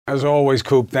As always,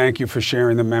 Coop, thank you for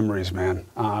sharing the memories, man.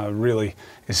 Really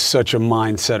is such a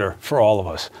mind setter for all of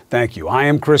us. Thank you. I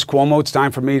am Chris Cuomo. It's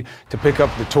time for me to pick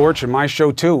up the torch, and my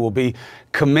show, too, will be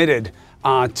committed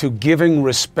to giving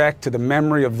respect to the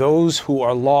memory of those who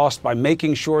are lost by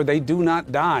making sure they do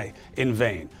not die in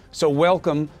vain. So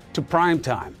welcome to Prime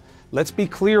Time. Let's be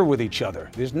clear with each other.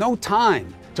 There's no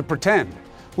time to pretend.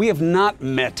 We have not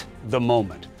met the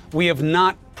moment. We have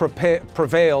not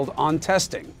prevailed on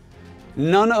testing.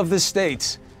 None of the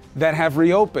states that have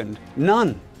reopened,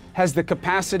 none, has the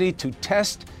capacity to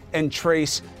test and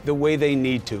trace the way they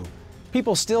need to.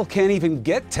 People still can't even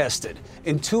get tested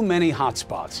in too many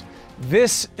hotspots.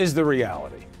 This is the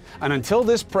reality. And until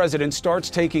this president starts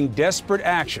taking desperate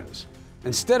actions,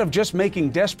 instead of just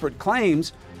making desperate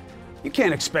claims, you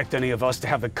can't expect any of us to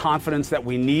have the confidence that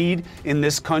we need in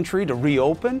this country to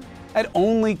reopen. That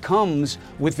only comes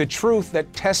with the truth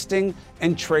that testing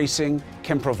and tracing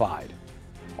can provide.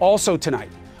 Also tonight,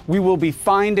 we will be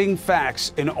finding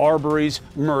facts in Arbery's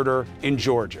murder in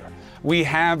Georgia. We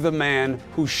have the man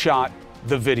who shot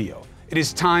the video. It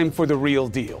is time for the real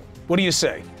deal. What do you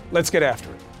say? Let's get after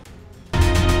it.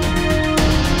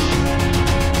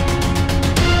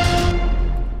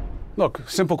 Look,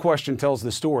 simple question tells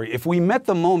the story. If we met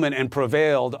the moment and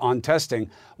prevailed on testing,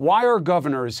 why are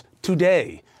governors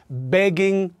today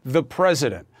begging the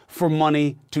president for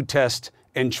money to test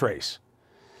and trace?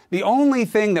 The only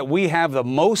thing that we have the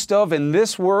most of in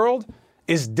this world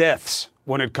is deaths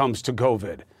when it comes to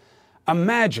COVID.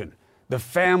 Imagine the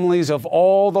families of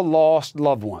all the lost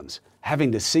loved ones having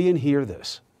to see and hear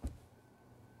this.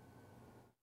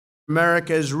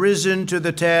 America has risen to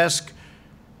the task.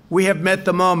 We have met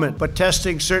the moment, but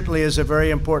testing certainly is a very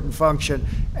important function,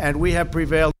 and we have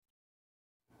prevailed.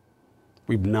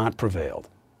 We've not prevailed.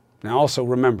 Now also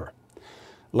remember,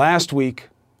 last week,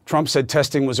 Trump said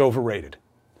testing was overrated.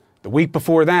 The week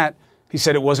before that, he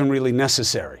said it wasn't really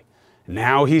necessary.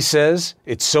 Now he says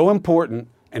it's so important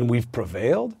and we've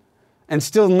prevailed, and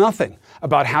still nothing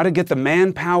about how to get the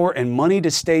manpower and money to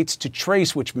states to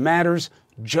trace, which matters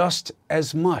just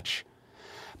as much.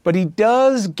 But he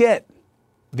does get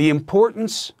the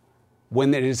importance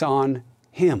when it is on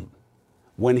him,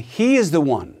 when he is the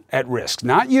one at risk,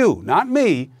 not you, not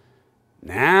me.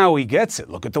 Now he gets it.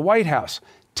 Look at the White House.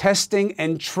 Testing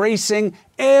and tracing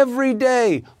every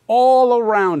day all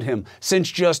around him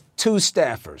since just 2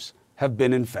 staffers have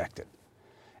been infected.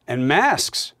 And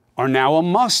masks are now a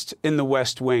must in the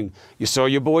West Wing. You saw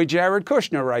your boy Jared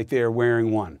Kushner right there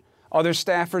wearing one. Other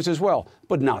staffers as well,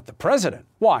 but not the president.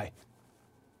 Why?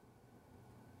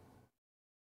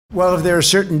 Well, if they're a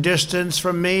certain distance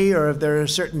from me or if they're a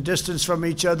certain distance from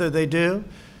each other, they do.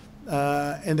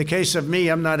 In the case of me,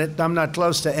 I'm not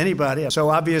close to anybody. So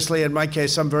obviously, in my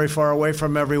case, I'm very far away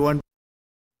from everyone.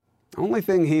 The only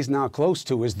thing he's not close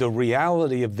to is the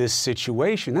reality of this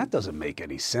situation. That doesn't make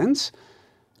any sense.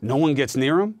 No one gets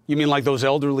near him? You mean like those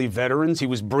elderly veterans he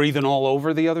was breathing all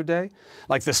over the other day?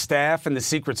 Like the staff and the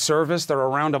Secret Service that are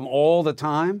around him all the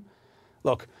time?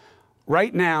 Look,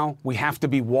 right now, we have to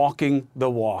be walking the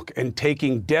walk and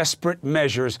taking desperate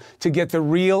measures to get the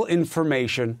real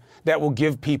information that will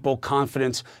give people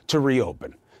confidence to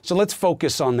reopen. So let's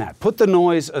focus on that. Put the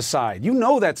noise aside. You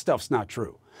know that stuff's not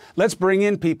true. Let's bring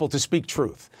in people to speak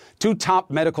truth. 2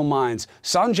 top medical minds,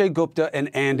 Sanjay Gupta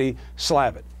and Andy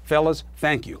Slavitt. Fellas,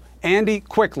 thank you. Andy,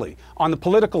 quickly, on the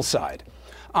political side,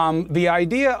 the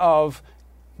idea of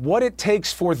what it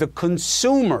takes for the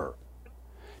consumer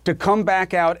to come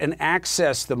back out and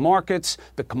access the markets,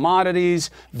 the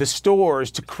commodities, the stores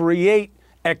to create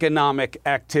economic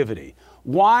activity.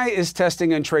 Why is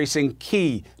testing and tracing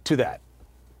key to that?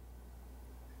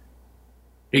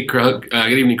 Hey, good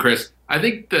evening, Chris. I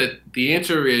think that the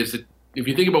answer is that if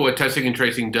you think about what testing and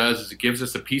tracing does, is it gives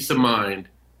us a peace of mind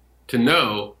to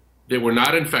know that we're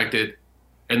not infected,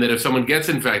 and that if someone gets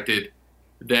infected,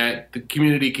 that the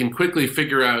community can quickly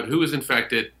figure out who is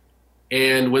infected.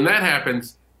 And when that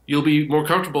happens, you'll be more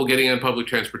comfortable getting on public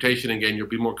transportation again. You'll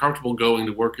be more comfortable going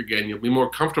to work again. You'll be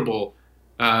more comfortable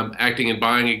acting and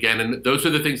buying again. And those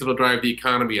are the things that will drive the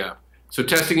economy up. So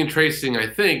testing and tracing, I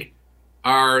think,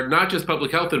 are not just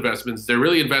public health investments. They're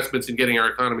really investments in getting our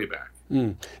economy back.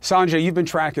 Sanjay, you've been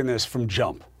tracking this from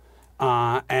jump.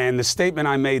 And the statement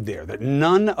I made there, that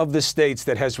none of the states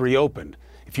that has reopened,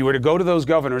 if you were to go to those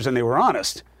governors and they were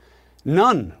honest,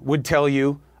 none would tell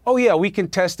you, oh yeah, we can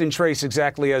test and trace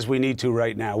exactly as we need to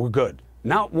right now. We're good.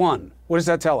 Not one. What does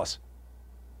that tell us?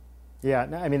 Yeah,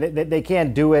 no, I mean, they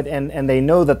can't do it, and they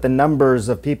know that the numbers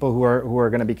of people who are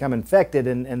going to become infected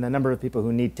and the number of people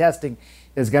who need testing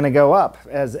is going to go up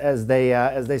as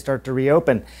they start to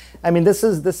reopen. I mean, this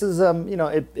is you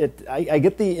know, I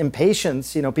get the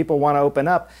impatience. You know, people want to open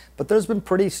up, but there's been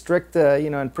pretty strict, you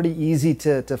know, and pretty easy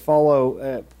to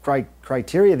follow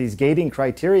criteria, these gating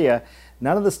criteria.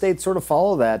 None of the states sort of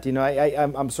follow that. You know,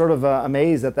 I'm sort of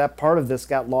amazed that part of this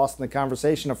got lost in the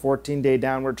conversation, a 14-day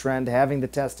downward trend, having the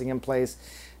testing in place,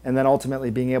 and then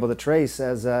ultimately being able to trace,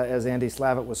 as Andy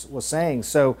Slavitt was saying.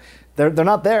 So they're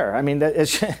not there. I mean,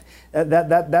 that's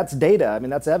data. I mean,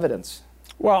 that's evidence.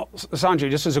 Well, Sanjay,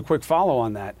 just as a quick follow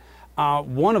on that,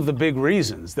 one of the big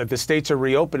reasons that the states are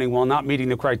reopening while not meeting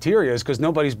the criteria is because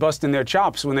nobody's busting their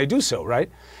chops when they do so, right?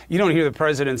 You don't hear the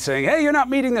president saying, hey, you're not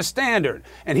meeting the standard.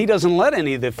 And he doesn't let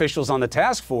any of the officials on the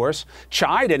task force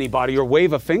chide anybody or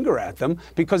wave a finger at them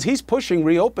because he's pushing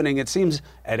reopening, it seems,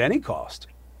 at any cost.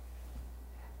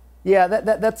 Yeah,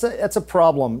 that's a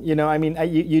problem. You know, I mean,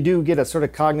 you do get a sort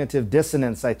of cognitive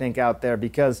dissonance, I think, out there,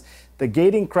 because the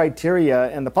gating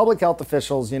criteria and the public health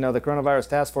officials, you know, the coronavirus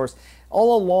task force,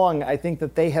 all along, I think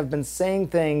that they have been saying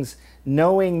things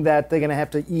knowing that they're going to have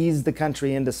to ease the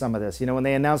country into some of this. You know, when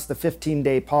they announced the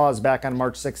 15-day pause back on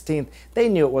March 16th, they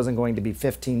knew it wasn't going to be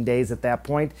 15 days at that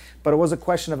point, but it was a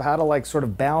question of how to, like, sort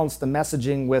of balance the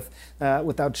messaging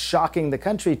without shocking the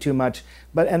country too much.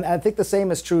 And I think the same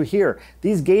is true here.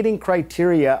 These gating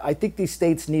criteria, I think these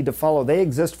states need to follow. They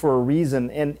exist for a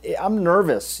reason, and I'm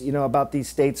nervous, you know, about these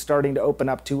states starting to open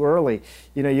up too early.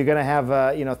 You know, you're going to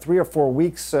have, you know, 3 or 4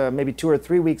 weeks, maybe 2 or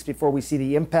 3 weeks before we see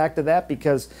the impact of that,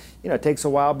 because, you know, it takes a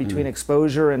while between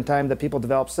exposure and time that people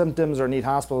develop symptoms or need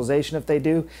hospitalization if they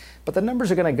do. But the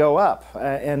numbers are going to go up,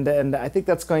 and I think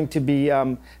that's going to be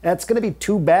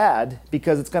too bad,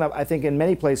 because it's going to, I think, in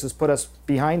many places put us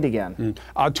behind again.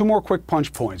 2 more quick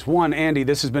punch points. One, Andy,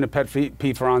 this has been a pet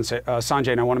peeve for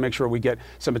Sanjay, and I want to make sure we get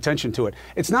some attention to it.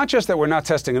 It's not just that we're not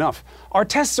testing enough. Our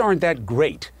tests aren't that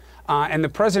great. And the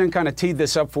president kind of teed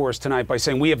this up for us tonight by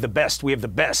saying we have the best, we have the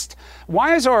best.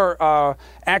 Why is our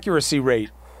accuracy rate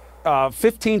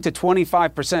 15 to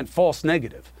 25% false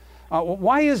negative?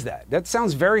 Why is that? That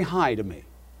sounds very high to me.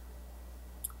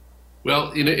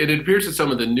 Well, it appears that some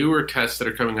of the newer tests that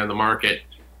are coming on the market,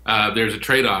 there's a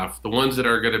trade-off. The ones that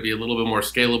are going to be a little bit more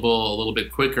scalable, a little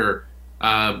bit quicker,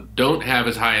 don't have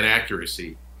as high an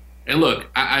accuracy. And look,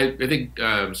 I think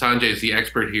Sanjay is the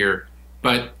expert here.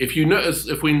 But if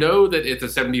we know that it's a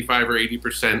 75 or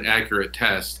 80% accurate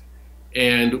test,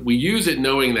 and we use it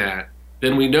knowing that,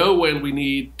 then we know when we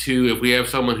need to, if we have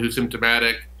someone who's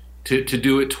symptomatic, to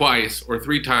do it twice or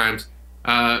 3 times.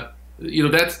 You know,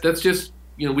 that's just,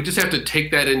 you know, we just have to take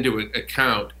that into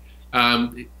account.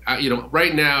 You know,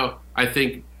 right now, I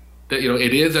think that, you know,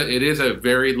 it is a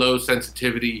very low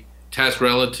sensitivity test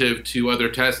relative to other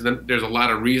tests, and there's a lot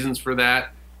of reasons for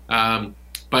that.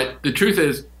 But the truth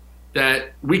is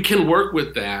that we can work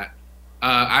with that.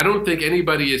 I don't think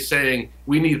anybody is saying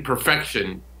we need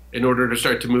perfection in order to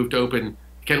start to move to open.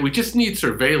 We just need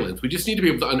surveillance. We just need to be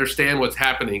able to understand what's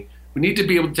happening. We need to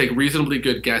be able to take reasonably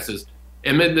good guesses.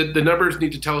 And then the numbers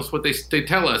need to tell us what they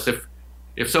tell us. If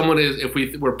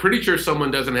we're pretty sure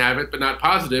someone doesn't have it but not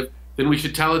positive, then we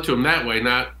should tell it to them that way,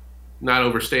 not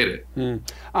overstate it.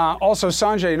 Also,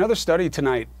 Sanjay, another study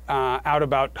tonight out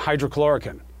about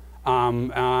hydrochloroquine.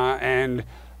 And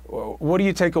what do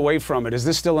you take away from it? Is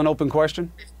this still an open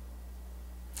question?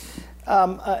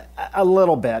 A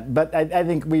little bit, but I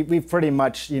think we've pretty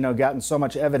much, you know, gotten so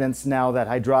much evidence now that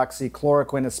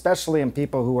hydroxychloroquine, especially in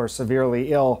people who are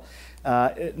severely ill,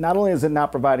 not only is it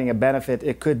not providing a benefit,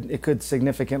 it could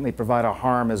significantly provide a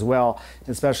harm as well,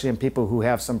 especially in people who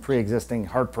have some pre-existing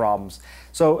heart problems.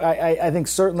 So I think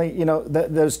certainly, you know,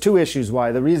 there's 2 issues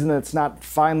why. The reason that it's not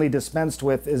finally dispensed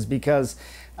with is because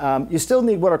you still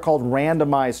need what are called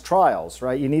randomized trials,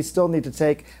 right? You still need to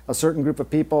take a certain group of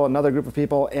people, another group of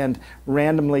people, and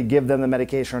randomly give them the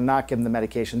medication or not give them the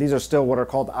medication. These are still what are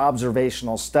called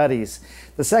observational studies.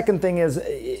 The second thing is,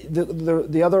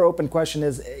 the other open question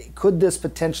is, could this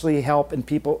potentially help in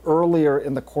people earlier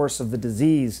in the course of the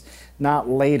disease, not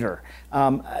later?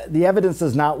 The evidence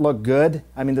does not look good.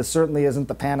 I mean, this certainly isn't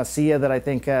the panacea that I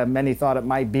think many thought it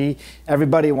might be.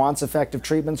 Everybody wants effective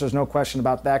treatments. There's no question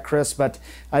about that, Chris. But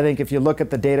I think if you look at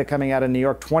the data coming out of New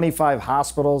York, 25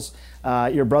 hospitals.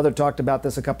 Your brother talked about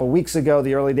this a couple of weeks ago.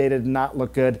 The early data did not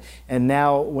look good. And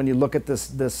now when you look at this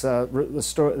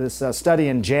study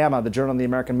in JAMA, the Journal of the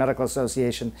American Medical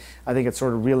Association, I think it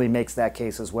sort of really makes that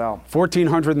case as well.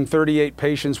 1,438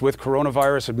 patients with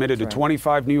coronavirus admitted to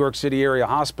 25 New York City area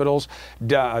hospitals.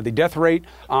 The death rate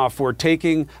for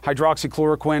taking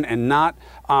hydroxychloroquine and not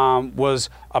was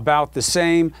about the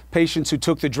same. Patients who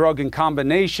took the drug in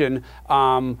combination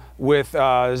with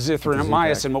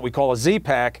zithromycin, what we call a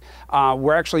Z-Pak,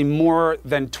 were actually more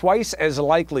than twice as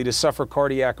likely to suffer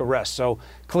cardiac arrest. So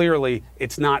clearly,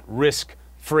 it's not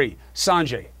risk-free.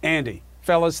 Sanjay, Andy,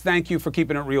 fellas, thank you for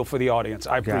keeping it real for the audience.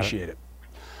 I appreciate it.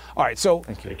 All right, so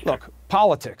look,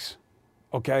 politics,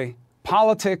 okay?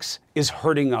 Politics is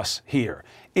hurting us here.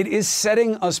 It is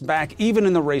setting us back even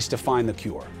in the race to find the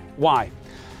cure. Why?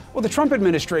 Well, the Trump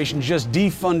administration just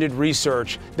defunded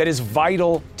research that is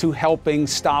vital to helping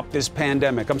stop this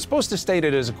pandemic. I'm supposed to state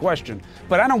it as a question,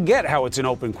 but I don't get how it's an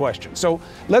open question. So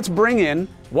let's bring in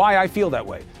why I feel that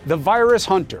way. The virus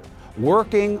hunter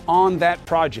working on that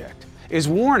project is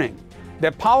warning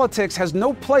that politics has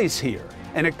no place here,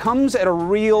 and it comes at a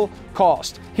real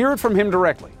cost. Hear it from him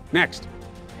directly. Next.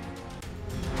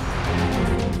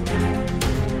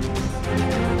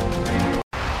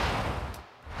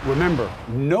 Remember,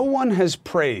 no one has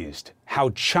praised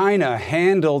how China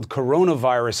handled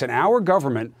coronavirus and our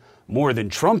government more than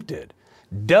Trump did.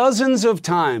 Dozens of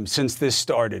times since this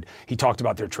started, he talked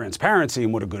about their transparency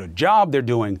and what a good job they're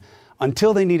doing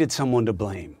until they needed someone to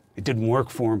blame. It didn't work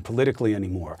for him politically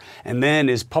anymore. And then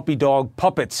his puppy dog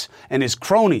puppets and his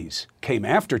cronies came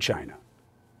after China.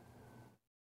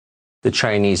 The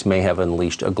Chinese may have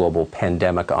unleashed a global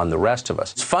pandemic on the rest of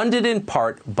us. It's funded in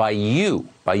part by you,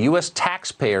 by U.S.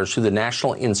 taxpayers through the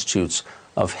National Institutes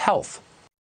of Health.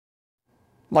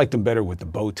 Liked him better with the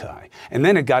bow tie. And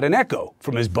then it got an echo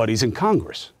from his buddies in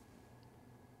Congress.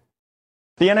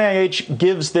 The NIH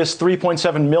gives this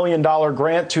 $3.7 million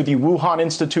grant to the Wuhan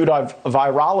Institute of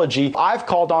Virology. I've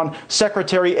called on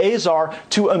Secretary Azar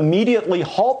to immediately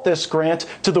halt this grant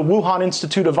to the Wuhan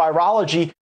Institute of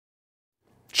Virology.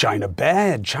 China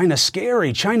bad, China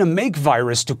scary, China make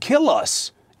virus to kill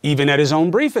us, even at his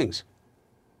own briefings.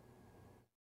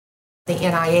 The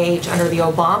NIH under the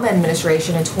Obama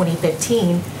administration in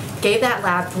 2015 gave that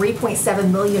lab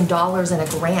 $3.7 million in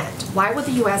a grant. Why would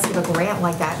the U.S. give a grant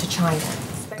like that to China?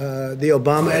 The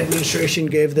Obama administration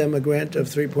gave them a grant of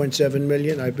 $3.7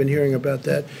 million. I've been hearing about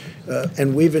that.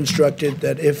 And we've instructed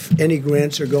that if any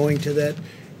grants are going to that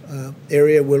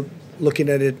area, we're looking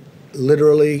at it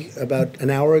literally about an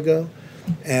hour ago,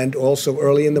 and also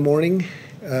early in the morning.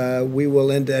 We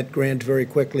will end that grant very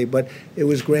quickly, but it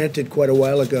was granted quite a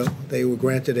while ago. They were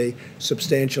granted a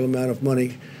substantial amount of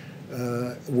money.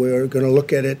 We're going to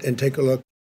look at it and take a look.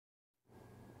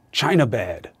 China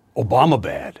bad, Obama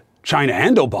bad. China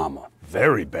and Obama,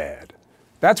 very bad.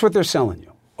 That's what they're selling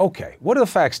you. Okay, what do the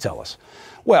facts tell us?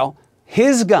 Well,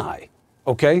 his guy,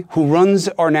 okay, who runs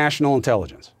our national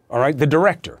intelligence, all right, the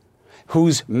director,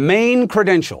 whose main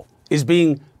credential is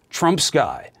being Trump's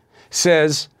guy,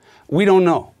 says, we don't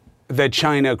know that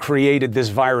China created this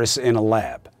virus in a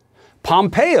lab.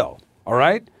 Pompeo, all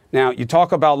right? Now, you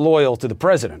talk about loyal to the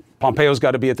president. Pompeo's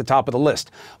got to be at the top of the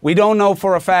list. We don't know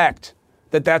for a fact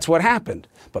that that's what happened.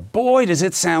 But boy, does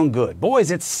it sound good. Boy, is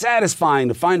it satisfying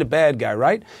to find a bad guy,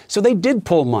 right? So they did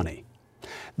pull money.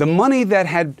 The money that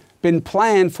had been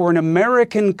planned for an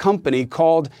American company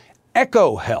called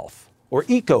EcoHealth, or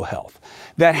EcoHealth,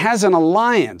 that has an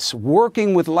alliance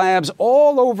working with labs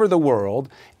all over the world,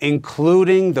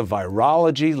 including the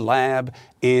virology lab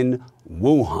in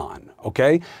Wuhan,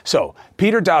 okay? So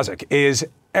Peter Daszak is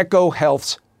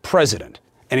EcoHealth's president,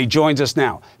 and he joins us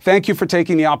now. Thank you for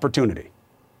taking the opportunity.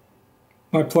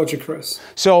 My pleasure, Chris.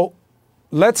 So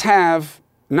let's have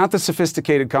not the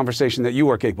sophisticated conversation that you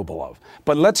are capable of,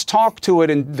 but let's talk to it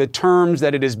in the terms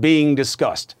that it is being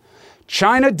discussed.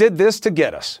 China did this to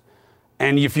get us.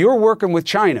 And if you're working with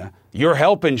China, you're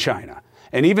helping China.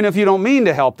 And even if you don't mean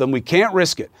to help them, we can't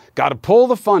risk it. Got to pull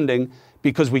the funding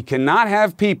because we cannot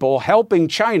have people helping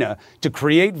China to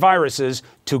create viruses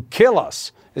to kill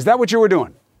us. Is that what you were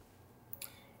doing?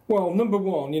 Well, number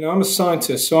one, I'm a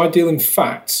scientist, so I deal in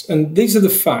facts. And these are the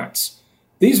facts.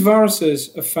 These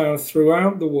viruses are found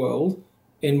throughout the world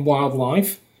in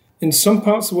wildlife. In some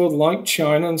parts of the world, like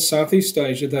China and Southeast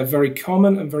Asia, they're very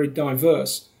common and very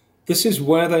diverse. This is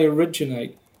where they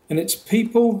originate. And it's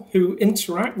people who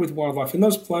interact with wildlife in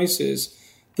those places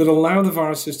that allow the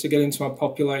viruses to get into our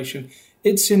population.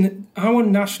 It's in our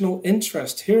national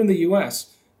interest here in the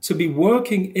US to be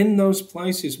working in those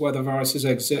places where the viruses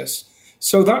exist.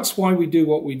 So that's why we do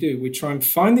what we do. We try and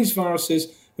find these viruses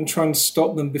and try and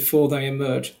stop them before they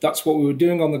emerge. That's what we were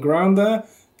doing on the ground there.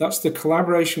 That's the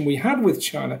collaboration we had with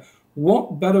China.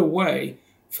 What better way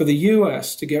for the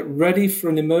US to get ready for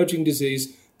an emerging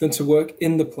disease than to work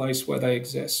in the place where they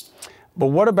exist? But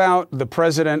what about the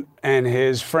president and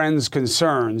his friends'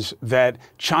 concerns that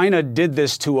China did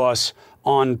this to us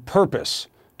on purpose?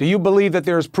 Do you believe that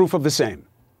there is proof of the same?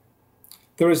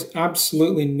 There is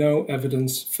absolutely no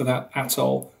evidence for that at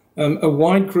all. A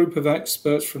wide group of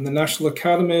experts from the national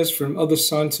academies, from other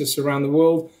scientists around the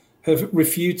world, have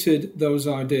refuted those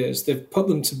ideas. They've put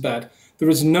them to bed. There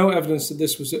is no evidence that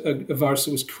this was a virus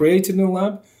that was created in a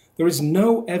lab. There is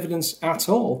no evidence at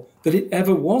all that it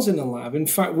ever was in a lab. In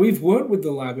fact, we've worked with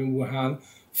the lab in Wuhan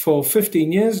for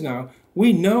 15 years now.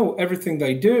 We know everything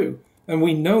they do, and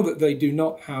we know that they do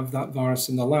not have that virus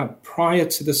in the lab prior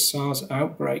to the SARS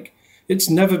outbreak. It's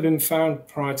never been found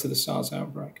prior to the SARS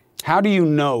outbreak. How do you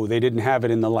know they didn't have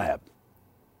it in the lab?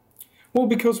 Well,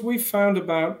 because we found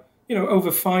about over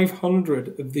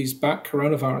 500 of these bat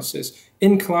coronaviruses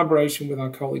in collaboration with our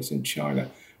colleagues in China.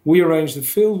 We arrange the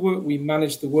field work, we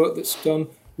manage the work that's done.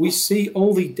 We see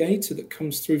all the data that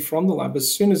comes through from the lab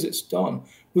as soon as it's done.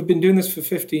 We've been doing this for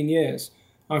 15 years.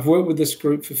 I've worked with this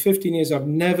group for 15 years. I've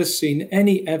never seen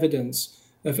any evidence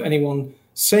of anyone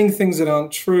saying things that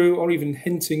aren't true or even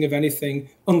hinting of anything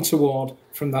untoward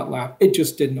from that lab. It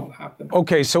just did not happen.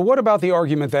 Okay, so what about the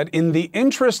argument that in the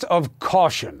interest of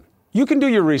caution, you can do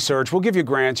your research, we'll give you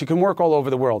grants, you can work all over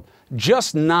the world,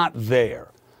 just not there.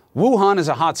 Wuhan is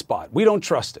a hotspot. We don't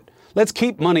trust it. Let's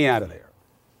keep money out of there.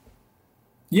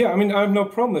 Yeah, I mean, I have no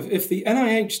problem. If the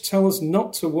NIH tell us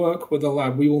not to work with a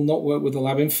lab, we will not work with a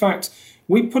lab. In fact,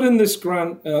 we put in this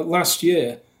grant last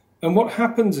year, and what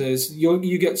happens is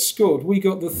you get scored. We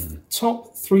got the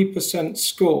top 3%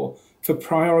 score for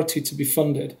priority to be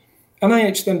funded.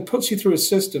 NIH then puts you through a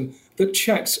system that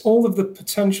checks all of the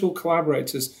potential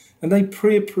collaborators, and they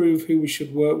pre-approve who we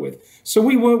should work with. So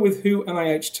we work with who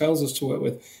NIH tells us to work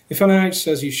with. If NIH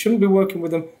says you shouldn't be working with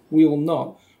them, we will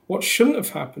not. What shouldn't have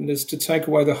happened is to take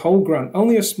away the whole grant.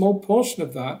 Only a small portion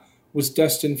of that was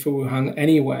destined for Wuhan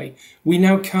anyway. We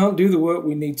now can't do the work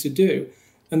we need to do.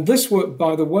 And this work,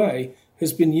 by the way,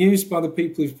 has been used by the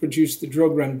people who've produced the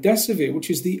drug remdesivir, which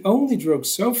is the only drug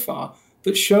so far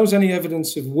that shows any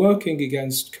evidence of working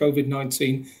against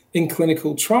COVID-19 in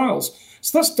clinical trials.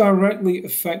 So that's directly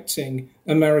affecting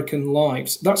American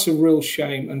lives. That's a real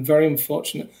shame and very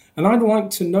unfortunate. And I'd like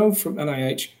to know from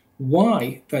NIH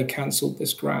why they cancelled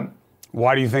this grant.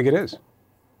 Why do you think it is?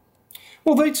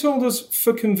 Well, they told us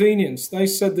for convenience. They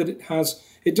said that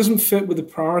it doesn't fit with the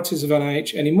priorities of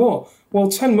NIH anymore. Well,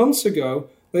 10 months ago,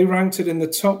 they ranked it in the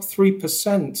top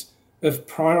 3% of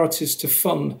priorities to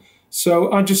fund.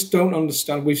 So I just don't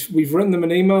understand. We've written them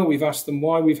an email. We've asked them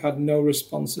why. We've had no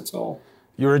response at all.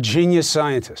 You're a genius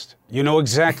scientist. You know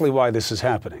exactly why this is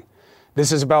happening.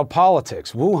 This is about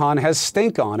politics. Wuhan has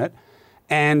stink on it.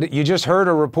 And you just heard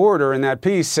a reporter in that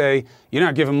piece say, you're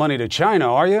not giving money to China,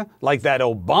 are you? Like that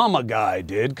Obama guy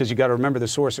did, because you got to remember the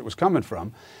source it was coming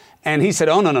from. And he said,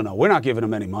 oh, no, we're not giving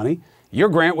them any money. Your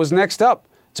grant was next up.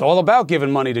 It's all about giving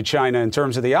money to China in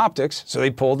terms of the optics, so they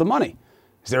pulled the money.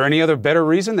 Is there any other better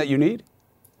reason that you need?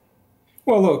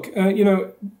 Well, look,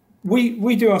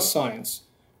 we do our science.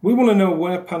 We want to know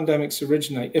where pandemics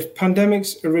originate. If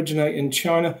pandemics originate in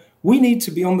China, we need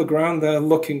to be on the ground there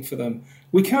looking for them.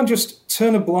 We can't just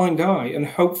turn a blind eye and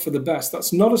hope for the best.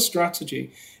 That's not a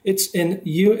strategy. It's in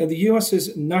the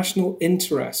US's national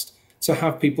interest to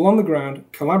have people on the ground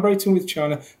collaborating with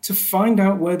China to find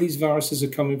out where these viruses are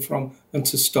coming from and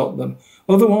to stop them.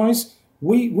 Otherwise,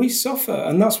 we suffer,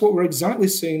 and that's what we're exactly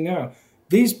seeing now.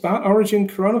 These bat origin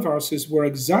coronaviruses were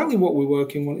exactly what we're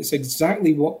working on. It's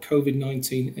exactly what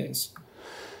COVID-19 is.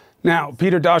 Now,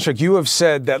 Peter Daszak, you have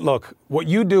said that, look, what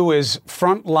you do is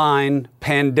frontline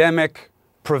pandemic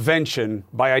prevention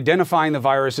by identifying the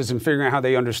viruses and figuring out how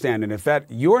they understand. And if that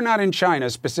you're not in China,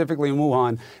 specifically in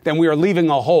Wuhan, then we are leaving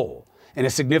a hole in a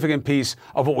significant piece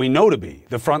of what we know to be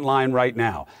the front line right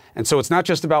now. And so it's not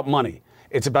just about money.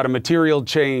 It's about a material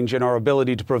change in our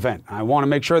ability to prevent. I want to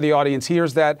make sure the audience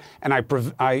hears that, and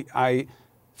I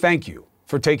thank you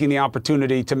for taking the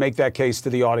opportunity to make that case to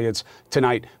the audience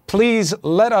tonight. Please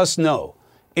let us know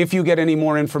if you get any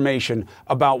more information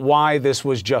about why this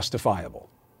was justifiable.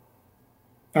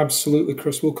 Absolutely,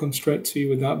 Chris. We'll come straight to you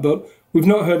with that. But we've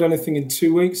not heard anything in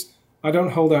 2 weeks. I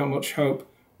don't hold out much hope.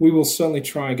 We will certainly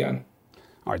try again.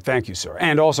 All right. Thank you, sir.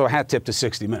 And also a hat tip to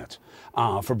 60 Minutes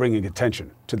for bringing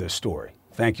attention to this story.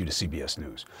 Thank you to CBS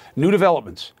News. New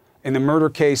developments in the murder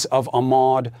case of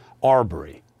Ahmaud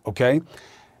Arbery. Okay?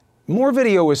 More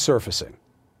video is surfacing,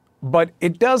 but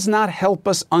it does not help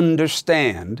us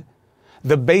understand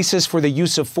the basis for the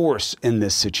use of force in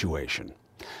this situation.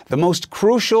 The most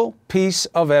crucial piece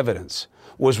of evidence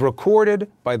was recorded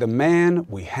by the man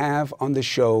we have on the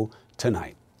show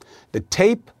tonight. The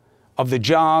tape of the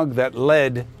jog that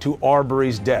led to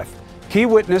Arbery's death. Key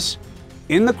witness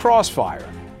in the crossfire,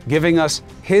 giving us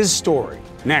his story.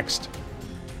 Next.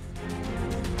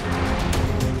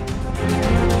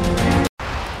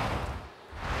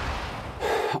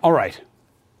 All right,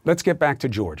 let's get back to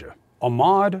Georgia.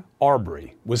 Ahmaud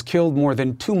Arbery was killed more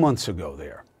than 2 months ago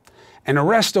there. An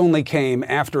arrest only came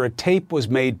after a tape was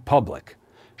made public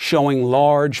showing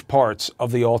large parts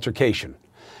of the altercation.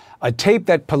 A tape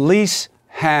that police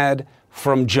had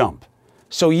from jump.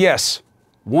 So yes,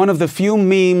 one of the few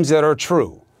memes that are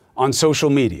true on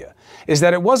social media is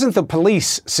that it wasn't the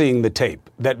police seeing the tape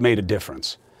that made a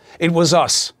difference. It was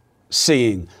us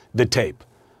seeing the tape.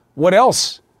 What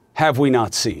else have we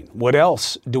not seen? What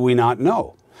else do we not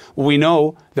know? Well, we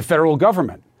know the federal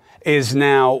government is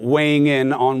now weighing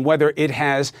in on whether it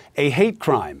has a hate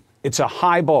crime. It's a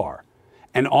high bar.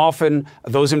 And often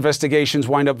those investigations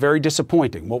wind up very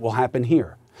disappointing. What will happen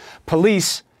here?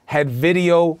 Police had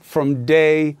video from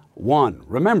day one.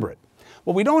 Remember it.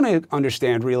 What we don't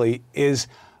understand really is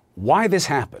why this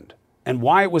happened and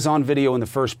why it was on video in the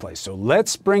first place. So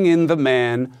let's bring in the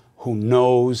man who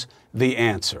knows the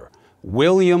answer.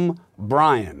 William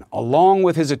Bryan, along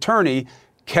with his attorney,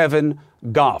 Kevin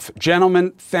Goff.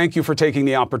 Gentlemen, thank you for taking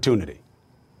the opportunity.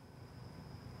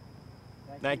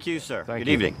 Thank you, sir. Good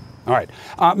evening. All right.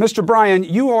 Mr. Bryan,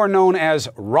 you are known as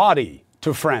Roddy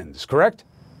to friends, correct?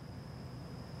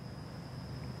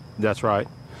 That's right.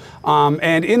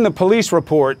 And in the police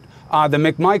report, the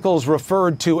McMichaels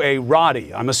referred to a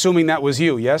Roddy. I'm assuming that was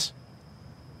you, yes?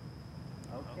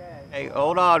 Okay. Hey,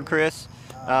 hold on, Chris.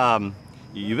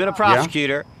 You've been a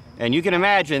prosecutor, and you can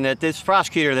imagine that this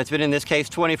prosecutor that's been in this case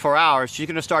 24 hours, she's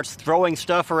going to start throwing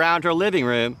stuff around her living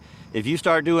room if you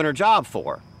start doing her job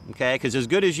for her, okay? Because as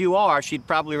good as you are, she'd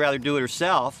probably rather do it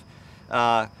herself.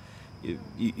 Do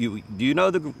you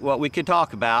know what we could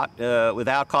talk about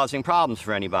without causing problems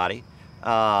for anybody?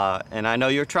 And I know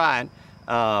you're trying,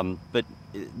 but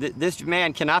this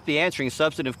man cannot be answering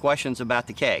substantive questions about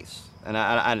the case.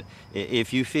 And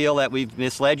if you feel that we've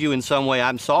misled you in some way,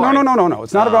 I'm sorry. No.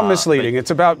 It's not about misleading. It's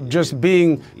about just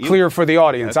being clear for the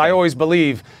audience. Okay. I always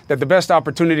believe that the best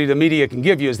opportunity the media can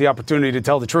give you is the opportunity to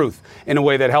tell the truth in a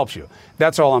way that helps you.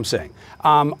 That's all I'm saying.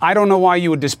 I don't know why you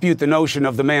would dispute the notion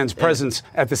of the man's presence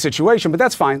at the situation, but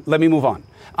that's fine. Let me move on.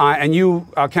 And you,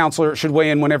 counselor, should weigh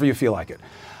in whenever you feel like it.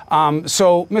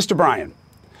 So, Mr. Bryan,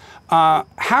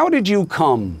 how did you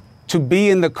come to be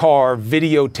in the car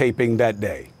videotaping that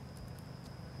day?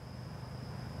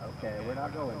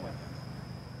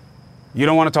 You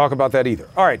don't want to talk about that either.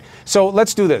 All right, so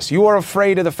let's do this. You are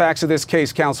afraid of the facts of this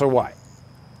case, Counselor. Why?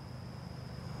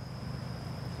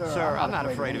 Sir, I'm not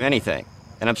afraid of anything.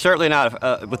 And I'm certainly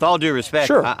not, with all due respect,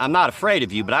 sure. I'm not afraid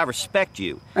of you, but I respect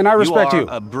you. And I respect you. You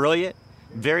are a brilliant,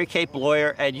 very capable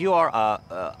lawyer, and you are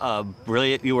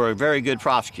you are a very good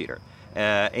prosecutor.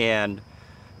 And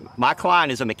my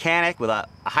client is a mechanic with a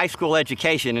high school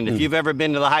education, and if you've ever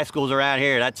been to the high schools around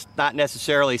here, that's not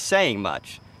necessarily saying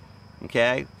much.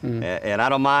 Okay? And I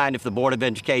don't mind if the Board of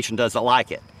Education doesn't like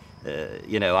it.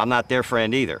 I'm not their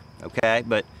friend either, okay?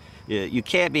 But you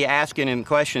can't be asking him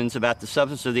questions about the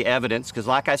substance of the evidence, because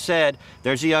like I said,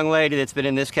 there's a young lady that's been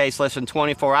in this case less than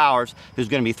 24 hours who's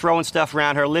going to be throwing stuff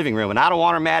around her living room, and I don't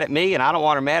want her mad at me, and I don't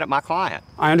want her mad at my client.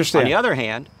 I understand. On the other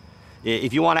hand,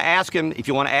 if you want to ask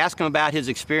him about his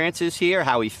experiences here,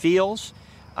 how he feels,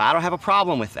 I don't have a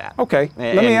problem with that. Okay.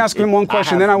 Let me ask him one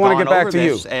question, then I want to get back to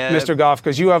you, Mr. Goff,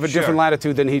 because you have a different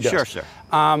latitude than he does. Sure, sir.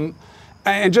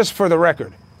 And just for the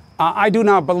record, I do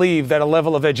not believe that a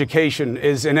level of education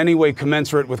is in any way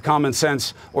commensurate with common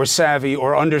sense or savvy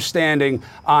or understanding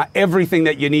everything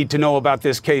that you need to know about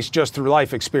this case just through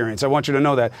life experience. I want you to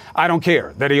know that. I don't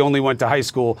care that he only went to high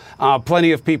school.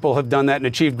 Plenty of people have done that and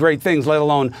achieved great things, let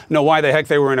alone know why the heck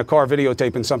they were in a car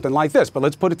videotaping something like this. But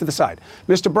let's put it to the side.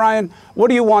 Mr. Bryan, what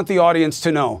do you want the audience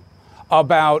to know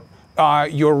about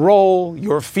your role,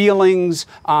 your feelings,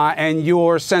 and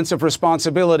your sense of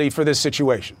responsibility for this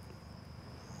situation?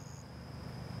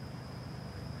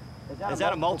 Is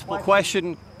that a multiple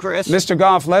question, Chris? Mr.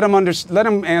 Goff, let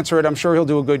him answer it. I'm sure he'll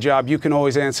do a good job. You can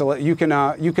always answer it. You can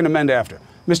amend after.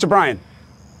 Mr. Bryan.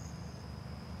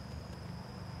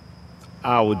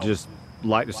 I would just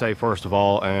like to say, first of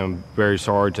all, I am very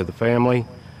sorry to the family.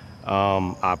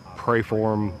 I pray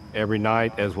for them every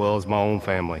night, as well as my own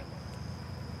family.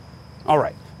 All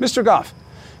right. Mr. Goff,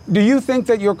 do you think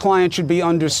that your client should be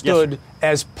understood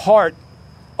as part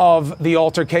of the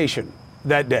altercation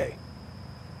that day?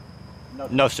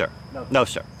 No, sir. No,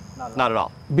 sir. Not at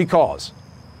all. Because?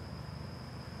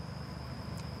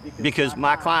 Because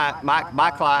my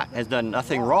client has done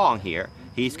nothing wrong here.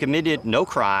 He's committed no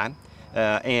crime,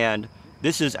 and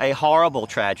this is a horrible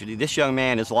tragedy. This young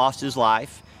man has lost his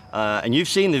life, and you've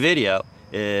seen the video.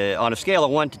 On a scale of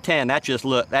 1 to 10,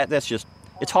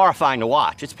 it's horrifying to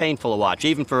watch. It's painful to watch,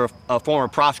 even for a former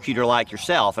prosecutor like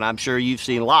yourself, and I'm sure you've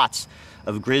seen lots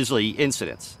of grisly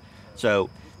incidents. So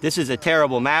this is a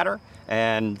terrible matter,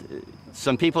 and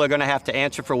some people are going to have to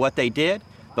answer for what they did,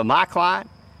 but my client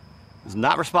is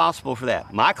not responsible for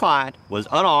that. My client was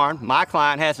unarmed. My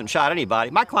client hasn't shot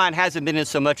anybody. My client hasn't been in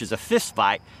so much as a fist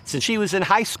fight since she was in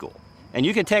high school. And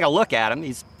you can take a look at him.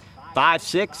 He's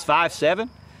 5'6",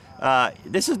 5'7".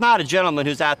 This is not a gentleman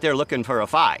who's out there looking for a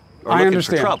fight or looking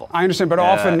for trouble. I understand, but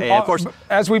often, of course,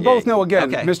 as we both know,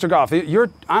 again, okay. Mr. Goff,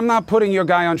 I'm not putting your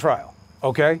guy on trial,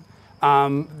 okay?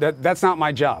 That's not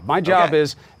my job. My job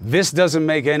is, this doesn't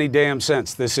make any damn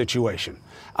sense, this situation.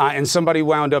 And somebody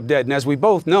wound up dead. And as we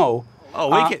both know,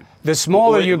 the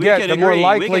smaller you get, the more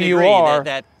likely you are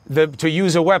to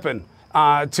use a weapon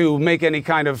to make any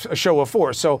kind of a show of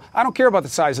force. So I don't care about the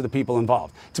size of the people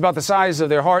involved. It's about the size of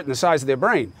their heart and the size of their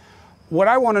brain. What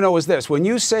I want to know is this. When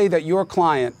you say that your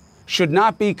client should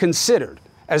not be considered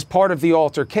as part of the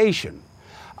altercation,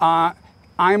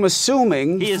 I'm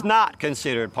assuming... He is not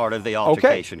considered part of the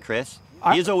altercation, Chris.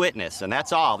 He's a witness, and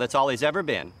that's all. That's all he's ever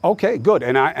been. Okay, good.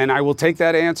 And I will take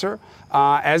that answer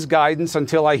as guidance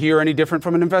until I hear any different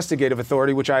from an investigative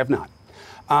authority, which I have not.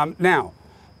 Now,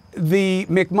 the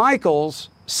McMichaels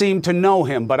seem to know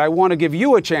him, but I want to give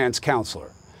you a chance,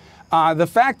 counselor. The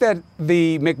fact that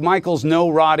the McMichaels know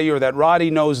Roddy or that Roddy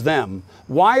knows them,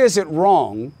 why is it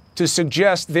wrong to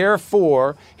suggest,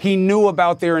 therefore, he knew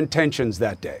about their intentions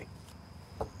that day?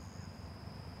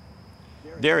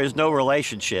 There is no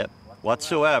relationship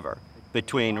whatsoever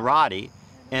between Roddy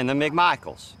and the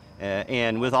McMichaels.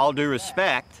 And with all due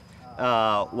respect,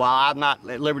 while I'm not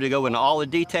at liberty to go into all the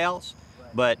details,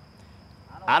 but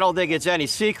I don't think it's any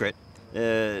secret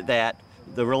that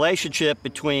the relationship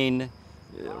between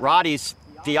Roddy's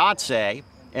fiance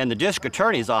and the district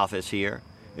attorney's office here,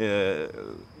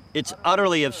 it's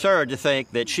utterly absurd to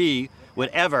think that she would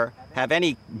ever have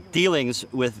any dealings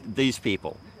with these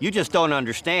people. You just don't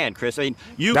understand, Chris. I mean,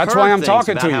 you've That's heard why I'm things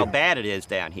talking about to you. how bad it is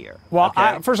down here. Well,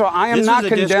 okay? First of all, I am not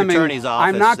condemning.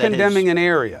 I'm not condemning an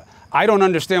area. I don't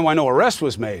understand why no arrest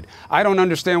was made. I don't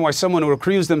understand why someone who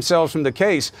recused themselves from the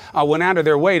case went out of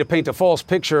their way to paint a false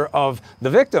picture of the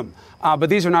victim.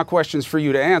 But these are not questions for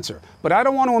you to answer. But I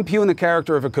don't want to impugn the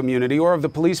character of a community or of the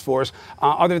police force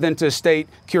other than to state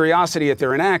curiosity at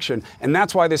their inaction. And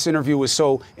that's why this interview was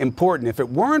so important. If it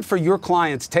weren't for your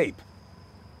client's tape,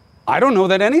 I don't know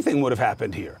that anything would have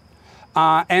happened here.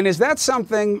 And is that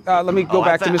something, let me go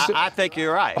back to Mr. I think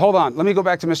you're right. Hold on. Let me go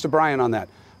back to Mr. Bryan on that.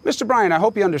 Mr. Bryan, I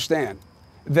hope you understand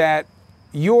that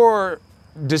your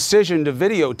decision to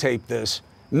videotape this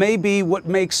may be what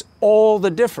makes all the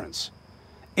difference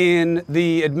in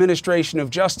the administration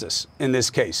of justice in this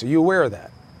case. Are you aware of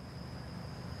that?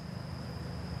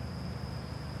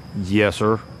 Yes,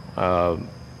 sir.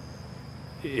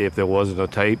 If there wasn't a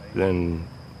tape, then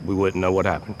we wouldn't know what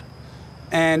happened.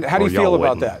 And how do you feel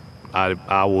about that?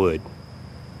 I would.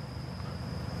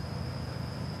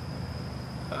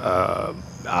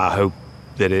 I hope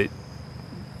that it,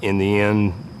 in the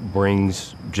end,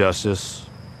 brings justice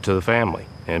to the family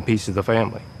and peace to the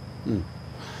family.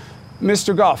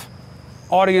 Mr. Goff,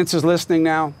 audience is listening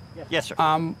now. Yes, sir.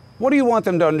 What do you want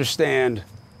them to understand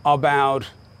about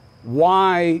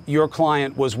why your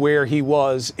client was where he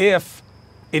was if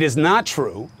it is not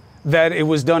true that it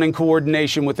was done in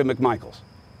coordination with the McMichaels?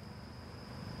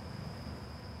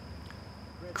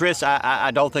 Chris, I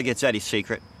don't think it's any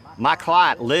secret. My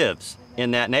client lives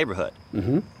in that neighborhood.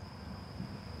 Mm-hmm.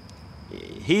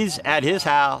 He's at his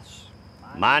house,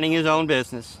 minding his own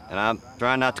business, and I'm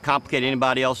trying not to complicate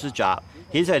anybody else's job.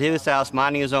 He's at his house,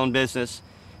 minding his own business,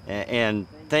 and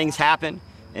things happen,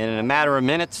 and in a matter of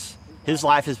minutes, his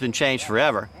life has been changed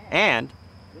forever. And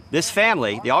this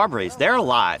family, the Arbery's, their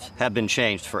lives have been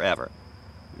changed forever.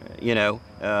 You know,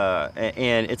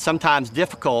 and it's sometimes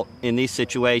difficult in these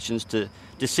situations to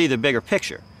see the bigger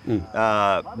picture.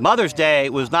 Mother's Day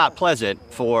was not pleasant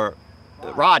for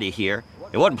Roddy here.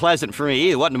 It wasn't pleasant for me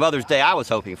either. It wasn't the Mother's Day I was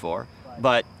hoping for.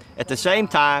 But at the same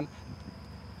time,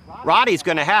 Roddy's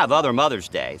going to have other Mother's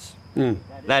Days.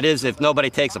 That is, if nobody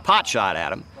takes a pot shot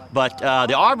at him. But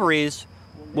the Arbery's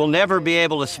will never be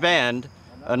able to spend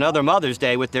another Mother's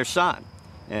Day with their son.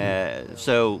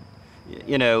 So,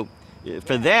 you know,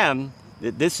 for them,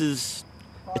 it's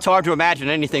hard to imagine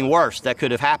anything worse that could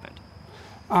have happened.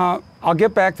 I'll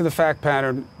get back to the fact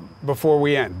pattern before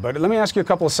we end, but let me ask you a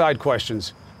couple of side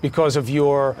questions because of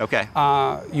your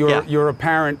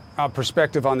apparent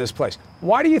perspective on this place.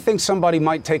 Why do you think somebody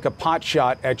might take a pot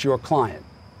shot at your client?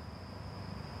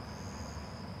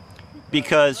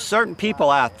 Because certain people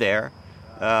out there,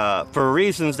 for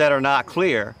reasons that are not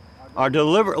clear, are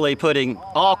deliberately putting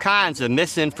all kinds of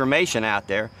misinformation out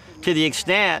there to the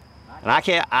extent, and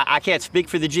I can't speak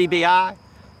for the GBI,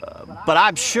 But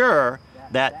I'm sure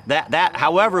that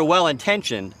however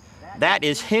well-intentioned, that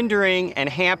is hindering and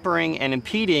hampering and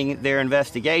impeding their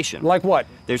investigation. Like what?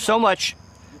 There's so much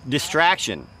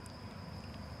distraction.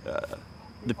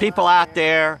 The people out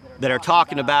there that are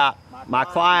talking about my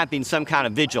client being some kind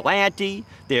of vigilante,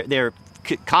 they're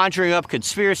conjuring up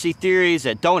conspiracy theories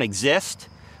that don't exist,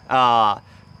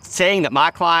 saying that my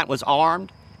client was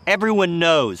armed. Everyone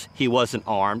knows he wasn't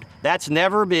armed. That's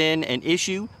never been an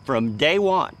issue from day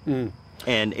one.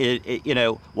 And you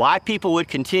know, why people would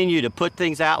continue to put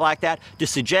things out like that, to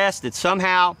suggest that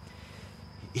somehow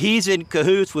he's in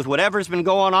cahoots with whatever's been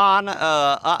going on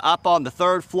up on the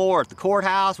third floor at the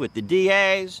courthouse with the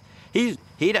DAs.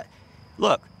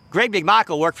 Look, Greg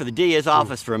McMichael worked for the DA's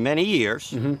office for many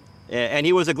years, and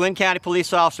he was a Glenn County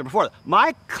police officer before that.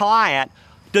 My client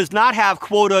does not have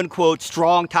quote-unquote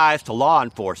strong ties to law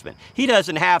enforcement. He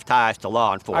doesn't have ties to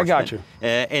law enforcement. I got you.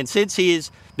 And since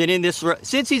he's been in this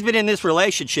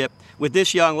relationship with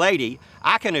this young lady,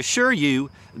 I can assure you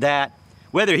that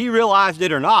whether he realized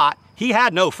it or not, he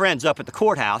had no friends up at the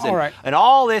courthouse. And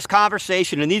all this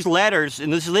conversation and these letters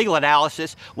and this legal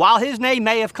analysis, while his name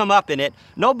may have come up in it,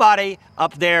 nobody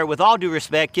up there, with all due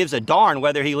respect, gives a darn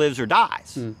whether he lives or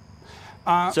dies.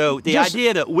 So the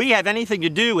idea that we have anything to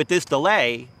do with this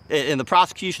delay in the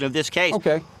prosecution of this case,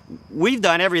 we've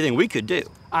done everything we could do.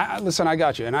 Listen, I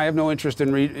got you, and I have no interest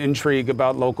in intrigue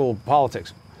about local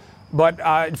politics.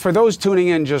 But for those tuning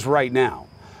in just right now,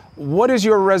 what is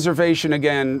your reservation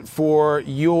again for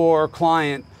your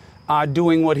client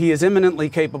doing what he is eminently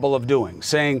capable of doing,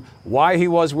 saying why he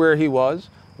was where he was,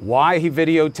 why he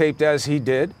videotaped as he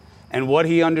did, and what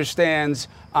he understands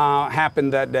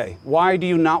happened that day? Why do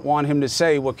you not want him to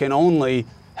say what can only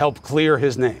help clear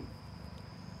his name?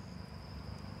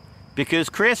 Because,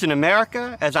 Chris, in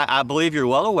America, as I believe you're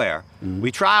well aware,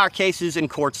 we try our cases in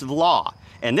courts of law.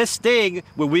 And this thing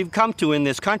where we've come to in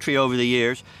this country over the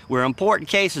years, where important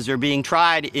cases are being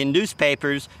tried in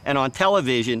newspapers and on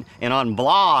television and on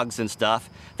blogs and stuff,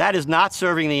 that is not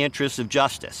serving the interests of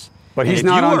justice. But he's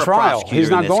not on trial. He's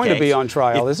not going to be on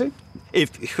trial, is he?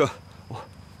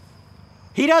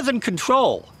 He doesn't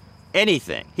control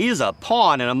anything. He is a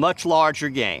pawn in a much larger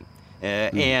game.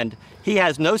 And he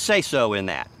has no say-so in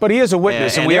that. But he is a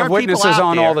witness, and we have witnesses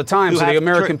on all the time, so the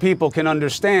American people can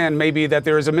understand maybe that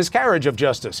there is a miscarriage of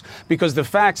justice, because the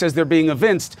facts as they're being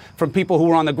evinced from people who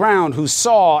were on the ground, who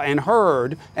saw and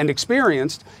heard and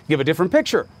experienced, give a different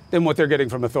picture than what they're getting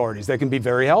from authorities. They can be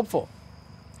very helpful.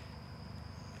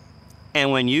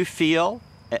 And when you feel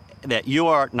that you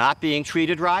are not being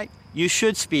treated right, you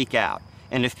should speak out.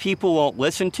 And if people won't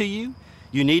listen to you,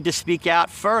 you need to speak out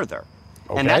further.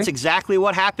 And that's exactly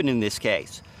what happened in this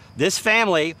case. This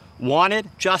family wanted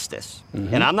justice.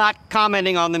 And I'm not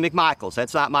commenting on the McMichaels.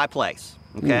 That's not my place,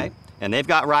 okay? And they've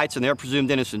got rights, and they're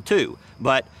presumed innocent too.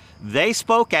 But they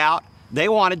spoke out. They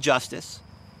wanted justice.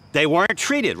 They weren't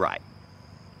treated right.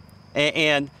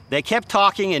 And they kept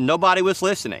talking, and nobody was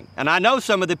listening. And I know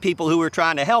some of the people who were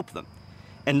trying to help them,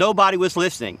 and nobody was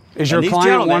listening. Is your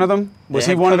client one of them? Was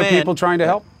he one of the people trying to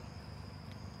help?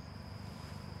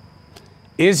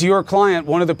 Is your client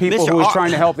one of the people who was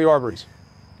trying to help the Arbery's?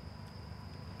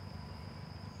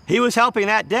 He was helping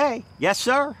that day, yes,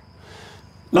 sir.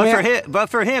 But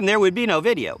for him, there would be no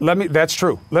video. That's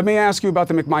true. Let me ask you about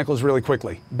the McMichaels really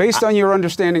quickly. Based on your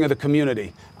understanding of the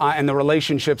community and the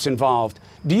relationships involved,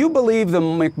 do you believe the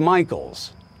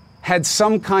McMichaels had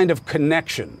some kind of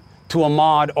connection to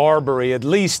Ahmaud Arbery, at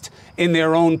least in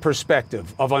their own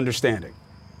perspective of understanding?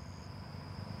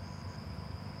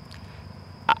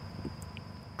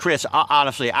 Chris,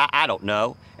 honestly, I don't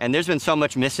know. And there's been so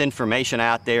much misinformation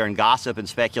out there and gossip and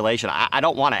speculation. I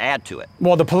don't want to add to it.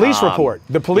 Well, the police report.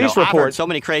 The police report. I've heard so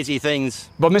many crazy things.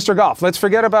 But Mr. Goff, let's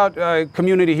forget about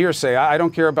community hearsay. I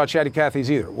don't care about Chatty Cathy's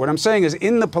either. What I'm saying is,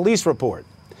 in the police report,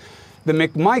 the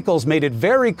McMichaels made it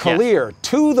very clear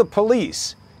to the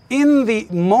police in the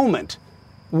moment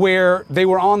where they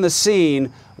were on the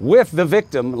scene with the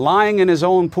victim lying in his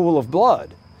own pool of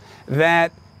blood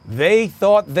that they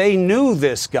thought they knew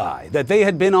this guy, that they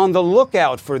had been on the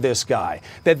lookout for this guy,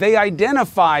 that they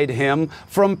identified him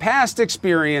from past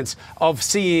experience of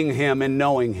seeing him and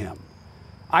knowing him.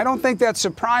 I don't think that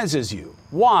surprises you.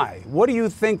 Why? What do you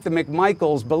think the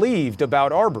McMichaels believed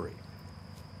about Arbery?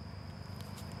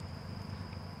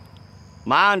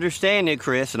 My understanding,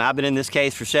 Chris, and I've been in this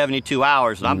case for 72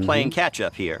 hours, and I'm playing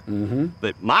catch-up here,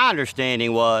 but my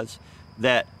understanding was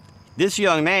that this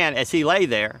young man, as he lay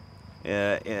there,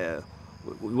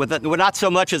 with not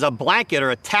so much as a blanket or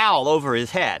a towel over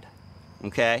his head,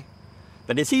 okay?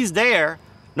 But as he's there,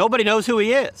 nobody knows who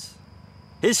he is.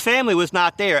 His family was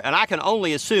not there, and I can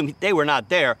only assume they were not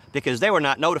there because they were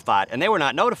not notified. And they were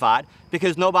not notified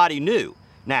because nobody knew.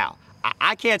 Now,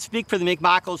 I can't speak for the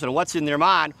McMichaels and what's in their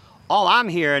mind. All I'm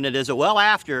hearing is that well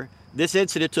after this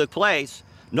incident took place,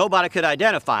 nobody could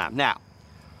identify him. Now,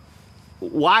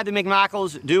 why the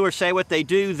McMichaels do or say what they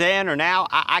do then or now,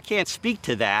 I can't speak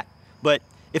to that. But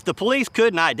if the police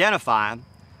couldn't identify him,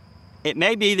 it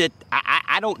may be that,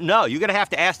 I don't know. You're going to have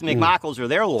to ask the McMichaels or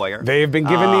their lawyer. They have been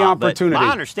given the opportunity. But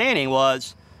my understanding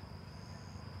was,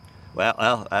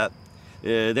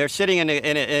 they're sitting in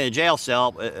a jail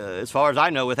cell, as far as I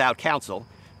know, without counsel,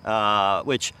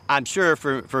 which I'm sure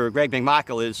for Greg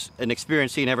McMichael is an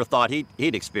experience he never thought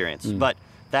he'd experience. But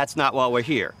that's not why we're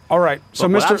here. All right. So,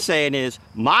 what I'm saying is,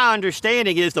 my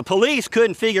understanding is the police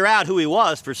couldn't figure out who he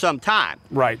was for some time.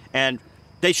 Right. And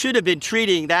they should have been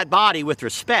treating that body with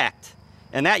respect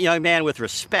and that young man with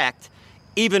respect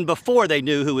even before they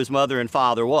knew who his mother and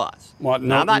father was. Well,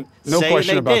 now, I'm not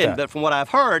saying they did, but from what I've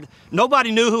heard,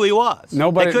 nobody knew who he was.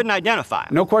 They couldn't identify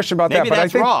him. No question about that. Maybe But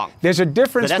that's I think wrong. There's a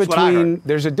difference But that's what I heard.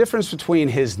 there's a difference between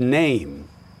his name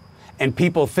and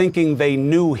people thinking they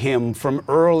knew him from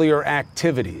earlier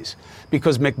activities,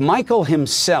 because McMichael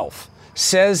himself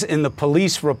says in the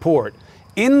police report,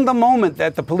 in the moment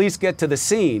that the police get to the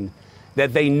scene,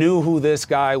 that they knew who this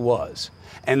guy was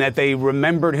and that they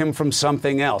remembered him from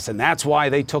something else, and that's why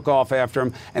they took off after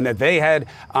him, and that they had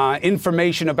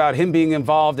information about him being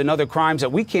involved in other crimes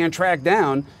that we can't track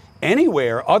down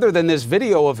anywhere other than this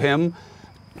video of him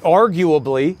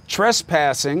arguably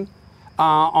trespassing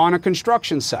on a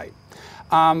construction site.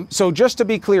 So just to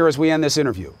be clear as we end this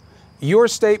interview, your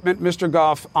statement, Mr.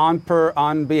 Goff,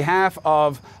 on behalf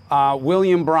of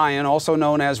William Bryan, also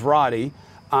known as Roddy,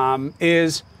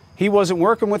 is he wasn't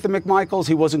working with the McMichaels,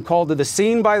 he wasn't called to the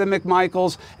scene by the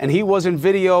McMichaels, and he wasn't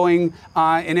videoing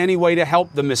in any way to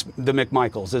help the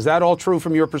McMichaels. Is that all true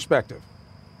from your perspective?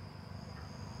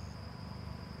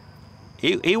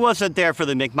 He wasn't there for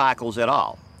the McMichaels at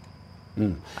all.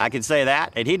 I can say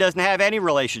that, and he doesn't have any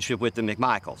relationship with the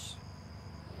McMichaels.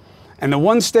 And the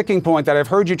one sticking point that I've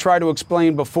heard you try to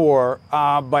explain before,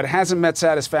 but hasn't met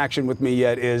satisfaction with me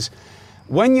yet, is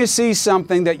when you see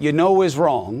something that you know is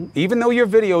wrong, even though you're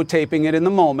videotaping it in the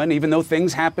moment, even though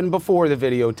things happened before the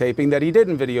videotaping that he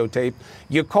didn't videotape,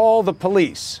 you call the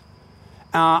police.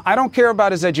 I don't care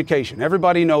about his education.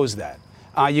 Everybody knows that.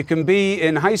 You can be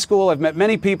in high school. I've met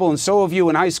many people, and so have you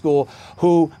in high school,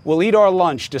 who will eat our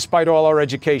lunch despite all our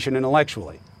education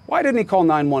intellectually. Why didn't he call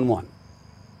 911?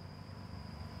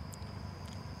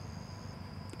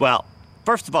 Well,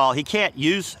 first of all, he can't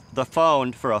use the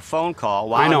phone for a phone call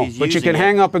while I know, he's but you using can it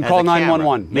hang up and as call a camera.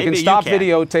 911. You Maybe can stop you can.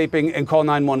 videotaping and call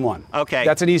 911. Okay.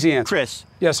 That's an easy answer. Chris.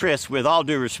 Yes. Chris, with all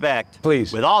due respect.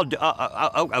 Please. With all,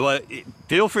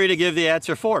 feel free to give the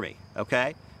answer for me,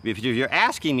 okay? If you're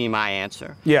asking me my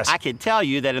answer, yes, I can tell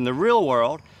you that in the real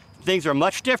world, things are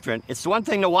much different. It's one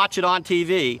thing to watch it on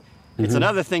TV. It's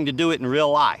another thing to do it in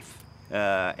real life.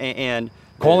 And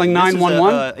calling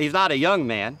 911? He's not a young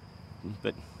man,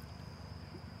 but...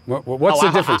 What's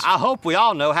the difference? I hope we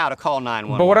all know how to call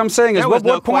 911. But what I'm saying is,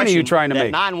 what point are you trying to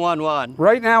make? 911.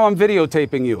 Right now, I'm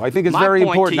videotaping you. I think it's very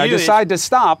important. I decide to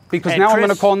stop because now I'm going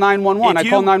to call 911. I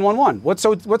call 911. What's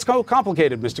so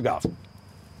complicated, Mr. Goff?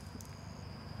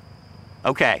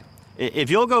 Okay.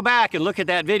 If you'll go back and look at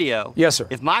that video. Yes, sir.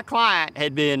 If my client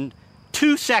had been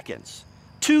 2 seconds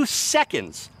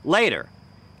later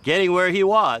getting where he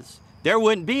was, there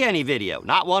wouldn't be any video,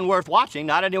 not one worth watching,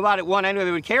 not one anybody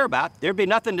would care about. There'd be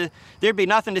nothing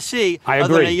to see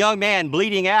other than a young man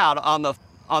bleeding out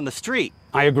on the street.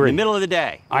 I agree. In the middle of the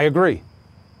day. I agree.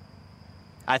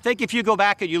 I think if you go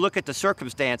back and you look at the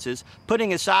circumstances,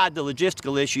 putting aside the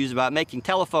logistical issues about making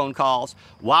telephone calls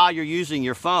while you're using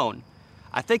your phone,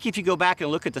 I think if you go back and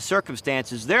look at the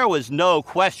circumstances, there was no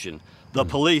question the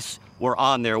police were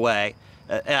on their way.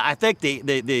 I think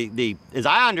as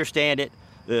I understand it,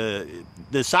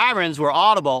 the sirens were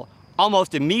audible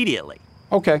almost immediately.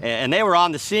 Okay. And they were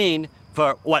on the scene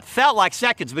for what felt like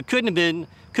seconds, but couldn't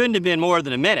have been more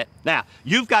than a minute. Now,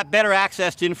 you've got better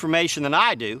access to information than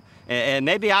I do, and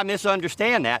maybe I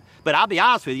misunderstand that, but I'll be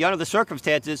honest with you, under the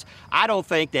circumstances, I don't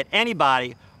think that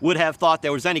anybody would have thought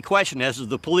there was any question as to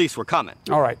the police were coming.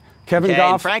 All right. Kevin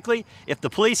Goff. And frankly, if the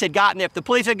police had gotten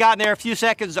there a few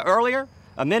seconds earlier,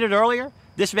 a minute earlier,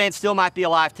 this man still might be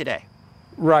alive today.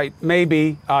 Right,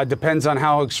 maybe. Depends on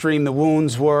how extreme the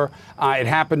wounds were. It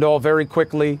happened all very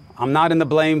quickly. I'm not in the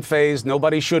blame phase.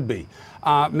 Nobody should be.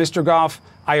 Mr. Goff,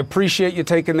 I appreciate you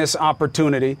taking this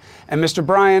opportunity. And Mr.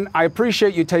 Bryan, I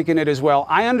appreciate you taking it as well.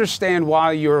 I understand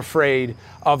why you're afraid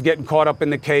of getting caught up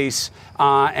in the case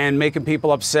and making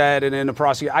people upset and in the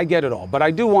prosecution. I get it all. But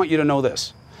I do want you to know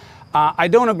this. I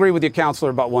don't agree with you, Counselor,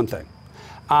 about one thing.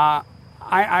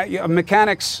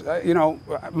 Mechanics,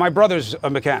 my brother's a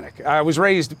mechanic. I was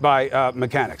raised by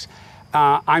mechanics.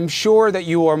 I'm sure that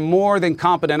you are more than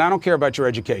competent. I don't care about your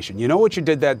education. You know what you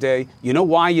did that day. You know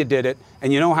why you did it.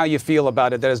 And you know how you feel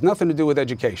about it. That has nothing to do with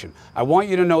education. I want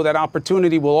you to know that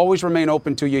opportunity will always remain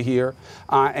open to you here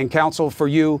and counsel for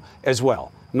you as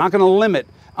well. I'm not going to limit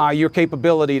your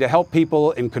capability to help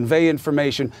people and convey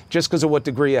information just because of what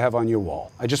degree you have on your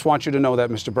wall. I just want you to know that,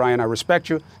 Mr. Bryan. I respect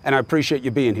you and I appreciate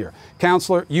you being here.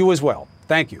 Counselor, you as well.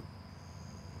 Thank you.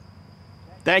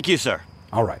 Thank you, sir.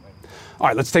 All right. All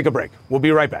right, let's take a break. We'll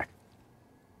be right back.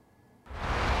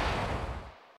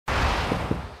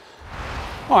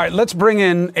 All right, let's bring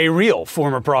in a real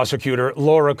former prosecutor,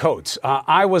 Laura Coates.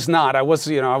 I was not. I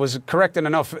was corrected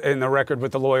enough in the record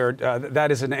with the lawyer. That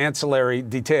is an ancillary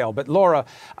detail. But Laura,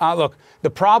 look,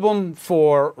 the problem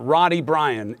for Roddy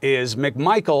Bryan is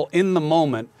McMichael, in the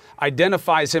moment,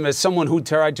 identifies him as someone who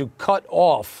tried to cut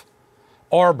off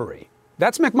Arbery.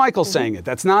 That's McMichael saying it.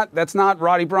 That's not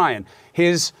Roddy Bryan.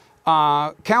 His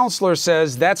counselor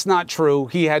says that's not true.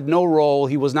 He had no role.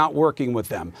 He was not working with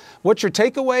them. What's your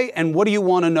takeaway, and what do you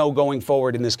want to know going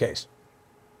forward in this case?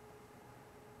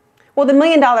 Well, the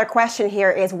million-dollar question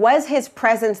here is, was his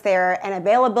presence there and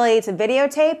availability to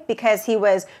videotape because he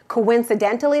was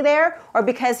coincidentally there, or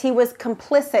because he was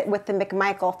complicit with the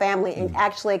McMichael family in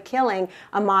actually killing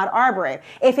Ahmaud Arbery?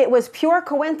 If it was pure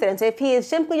coincidence, if he is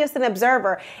simply just an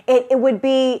observer, it would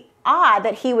be odd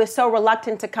that he was so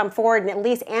reluctant to come forward and at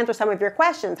least answer some of your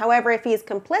questions. However, if he's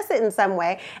complicit in some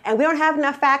way, and we don't have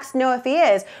enough facts to know if he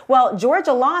is, well,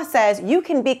 Georgia law says you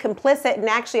can be complicit and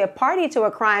actually a party to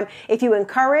a crime if you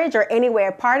encourage or any way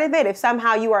a part of it, if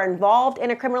somehow you are involved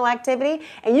in a criminal activity,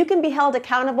 and you can be held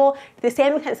accountable to the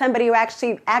same extent somebody who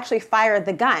actually fired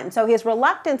the gun. So his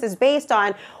reluctance is based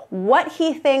on what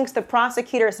he thinks the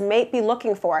prosecutors may be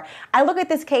looking for. I look at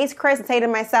this case, Chris, and say to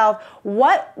myself,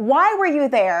 why were you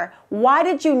there? Why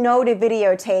did you know to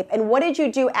videotape? And what did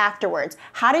you do afterwards?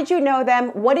 How did you know them?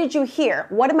 What did you hear?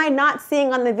 What am I not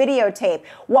seeing on the videotape?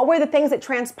 What were the things that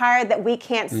transpired that we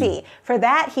can't see? For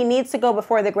that, he needs to go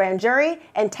before the grand jury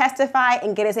and testify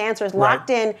and get his answers locked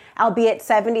in, albeit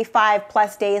 75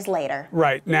 plus days later.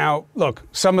 Right. Now, look,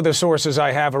 some of the sources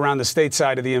I have around the state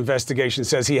side of the investigation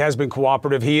says he has been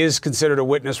cooperative. He is considered a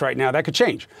witness right now. That could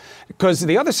change because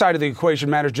the other side of the equation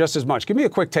matters just as much. Give me a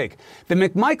quick take. The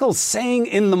McMichael saying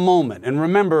in the moment, and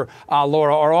remember,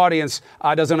 Laura, our audience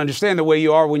doesn't understand the way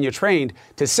you are when you're trained,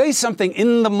 to say something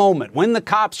in the moment, when the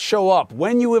cops show up,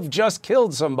 when you have just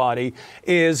killed somebody,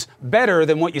 is better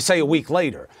than what you say a week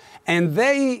later. And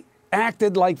they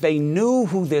acted like they knew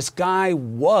who this guy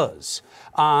was,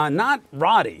 not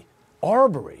Roddy,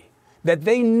 Arbery. That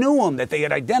they knew him, that they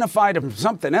had identified him from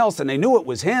something else, and they knew it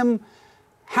was him.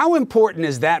 How important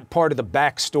is that part of the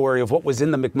backstory of what was in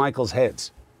the McMichaels'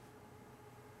 heads?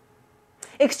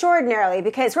 Extraordinary,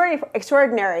 because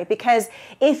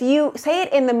if you say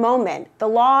it in the moment, the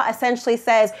law essentially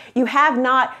says you have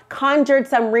not conjured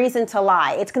some reason to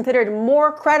lie. It's considered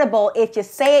more credible if you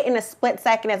say it in a split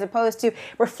second as opposed to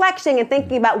reflecting and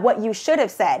thinking about what you should have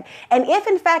said. And if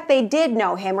in fact they did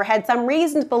know him or had some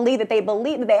reason to believe that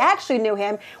they actually knew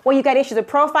him, well, you got issues of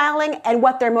profiling and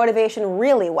what their motivation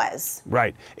really was.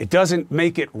 Right. It doesn't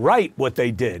make it right what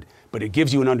they did, but it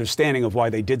gives you an understanding of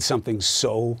why they did something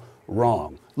so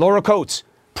wrong. Laura Coates,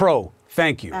 pro,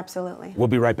 thank you. Absolutely. We'll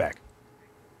be right back.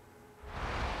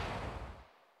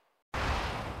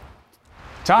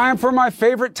 Time for my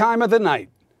favorite time of the night.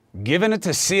 Giving it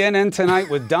to CNN tonight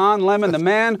with Don Lemon, the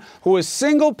man who a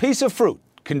single piece of fruit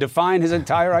can define his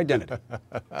entire identity.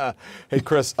 Hey,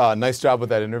 Chris, nice job with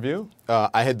that interview.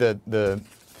 I had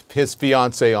his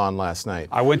fiance on last night.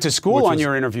 I went to school on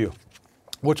your interview.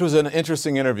 Which was an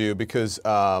interesting interview because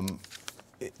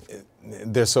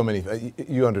there's so many,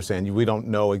 you understand, we don't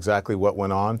know exactly what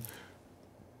went on.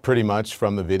 Pretty much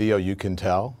from the video, you can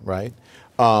tell, right?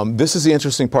 This is the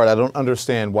interesting part. I don't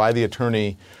understand why the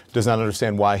attorney does not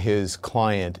understand why his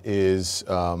client is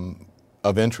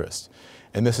of interest.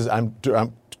 And this is, I'm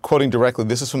quoting directly,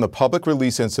 this is from the public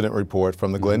release incident report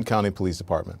from the Glenn County Police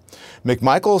Department.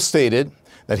 McMichael stated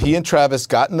that he and Travis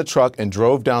got in the truck and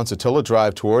drove down Satilla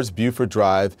Drive towards Buford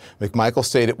Drive. McMichael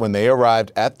stated when they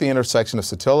arrived at the intersection of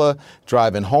Satilla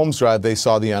Drive and Holmes Drive, they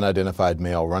saw the unidentified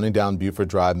male running down Buford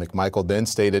Drive. McMichael then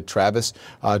stated Travis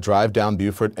drive down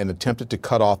Buford and attempted to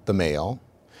cut off the male.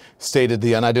 stated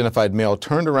the unidentified male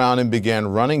turned around and began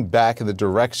running back in the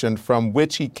direction from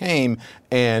which he came,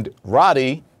 and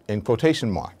Roddy, in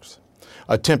quotation marks,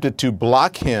 attempted to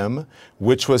block him,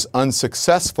 which was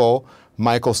unsuccessful,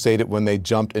 Michael stated when they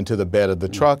jumped into the bed of the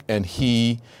truck, and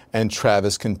he and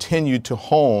Travis continued to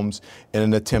Holmes in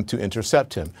an attempt to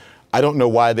intercept him. I don't know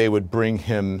why they would bring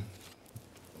him,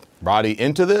 Roddy,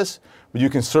 into this, but you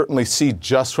can certainly see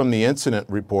just from the incident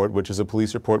report, which is a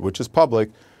police report, which is public,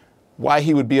 why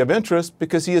he would be of interest,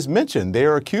 because he is mentioned. They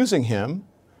are accusing him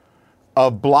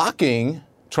of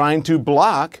trying to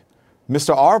block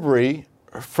Mr. Arbery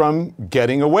from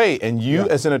getting away. And you,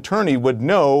 as an attorney, would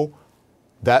know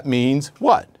that means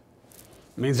what?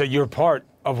 It means that you're part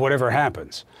of whatever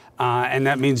happens. And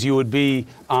that means you would be,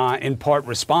 in part,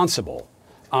 responsible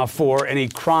for any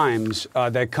crimes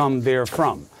that come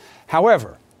therefrom.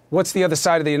 However, what's the other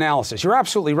side of the analysis? You're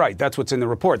absolutely right. That's what's in the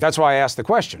report. That's why I asked the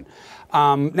question.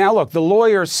 Now, look, the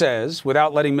lawyer says,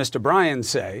 without letting Mr. Bryan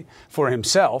say for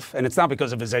himself, and it's not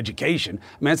because of his education.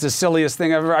 I mean, it's the silliest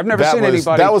thing ever. I've never seen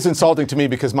anybody. That was insulting to me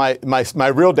because my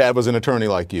real dad was an attorney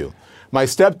like you. My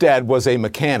stepdad was a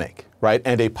mechanic, right,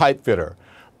 and a pipe fitter.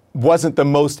 Wasn't the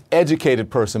most educated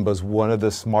person, but was one of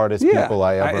the smartest people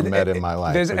I ever met in my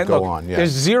life.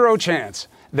 There's zero chance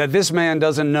that this man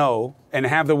doesn't know and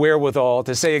have the wherewithal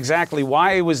to say exactly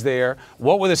why he was there,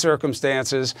 what were the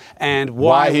circumstances, and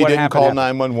why he what didn't happened. call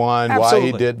 911,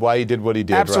 why he did what he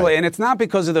did. Absolutely, right. And it's not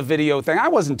because of the video thing. I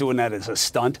wasn't doing that as a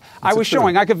stunt. I was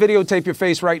showing I could videotape your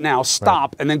face right now,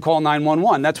 stop, and then call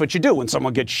 911. That's what you do when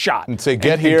someone gets shot. And say,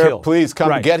 get here, please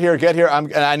come, get here.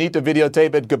 I need to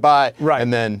videotape it, goodbye. Right.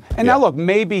 And now look,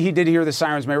 maybe he did hear the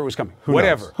sirens, maybe it was coming.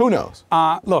 Whatever. Who knows?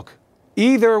 Look.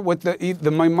 Either with the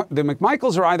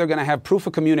McMichaels are either going to have proof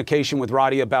of communication with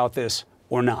Roddy about this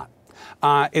or not.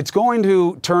 It's going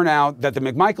to turn out that the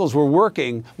McMichaels were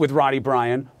working with Roddy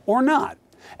Bryan or not.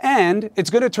 And it's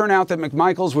going to turn out that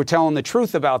McMichaels were telling the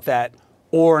truth about that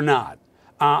or not.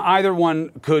 Either one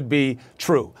could be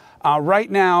true.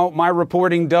 Right now, my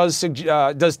reporting does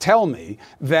tell me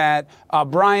that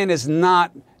Bryan is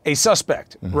not a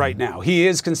suspect right now. He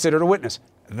is considered a witness.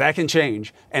 That can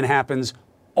change and happens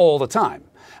all the time.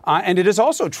 And it is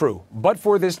also true, but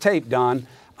for this tape, Don,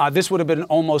 this would have been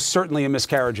almost certainly a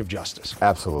miscarriage of justice.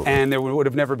 Absolutely. And there would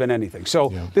have never been anything. So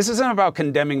this isn't about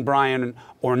condemning Bryan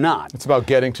or not. It's about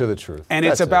getting to the truth. And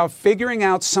it's about figuring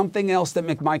out something else that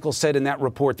McMichael said in that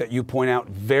report that you point out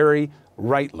very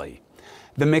rightly.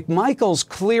 The McMichaels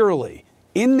clearly,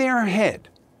 in their head,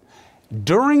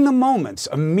 during the moments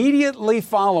immediately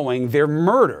following their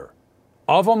murder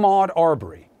of Ahmaud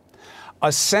Arbery,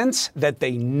 a sense that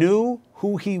they knew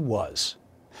who he was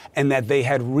and that they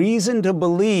had reason to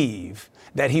believe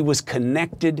that he was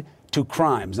connected to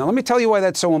crimes. Now, let me tell you why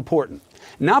that's so important.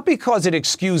 Not because it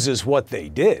excuses what they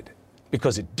did,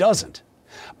 because it doesn't,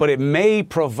 but it may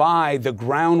provide the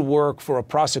groundwork for a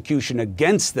prosecution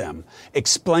against them,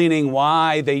 explaining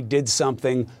why they did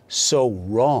something so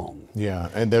wrong. Yeah,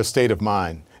 and their state of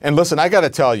mind. And listen, I got to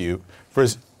tell you,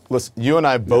 listen, you and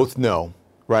I both know,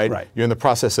 right? You're in the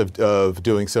process of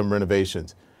doing some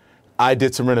renovations. I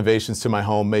did some renovations to my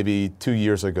home maybe 2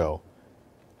 years ago.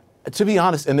 To be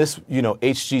honest, in this,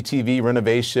 HGTV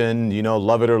renovation,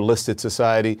 love it or list it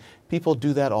society, people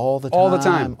do that all the time. All the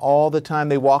time. All the time.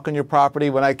 They walk on your property.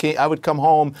 When I would come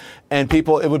home and it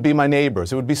would be my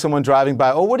neighbors. It would be someone driving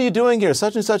by. Oh, what are you doing here?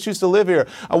 Such and such used to live here.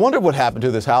 I wonder what happened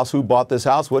to this house. Who bought this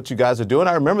house? What you guys are doing?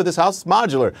 I remember this house is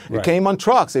modular. It came on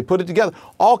trucks. They put it together.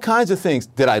 All kinds of things.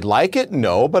 Did I like it?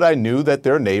 No, but I knew that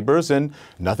they're neighbors and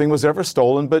nothing was ever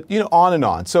stolen, but, on and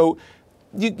on. So,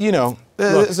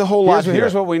 there's a whole lot here.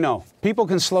 Here's what we know. People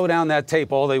can slow down that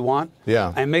tape all they want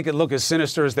and make it look as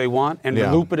sinister as they want and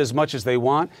loop it as much as they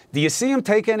want. Do you see him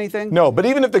take anything? No, but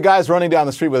even if the guy's running down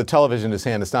the street with a television in his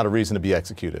hand, it's not a reason to be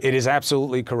executed. It is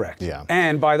absolutely correct. Yeah.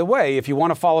 And by the way, if you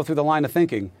want to follow through the line of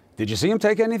thinking, did you see him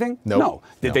take anything? Nope. No.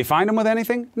 Did they find him with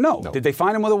anything? No. Did they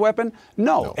find him with a weapon?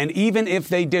 No. And even if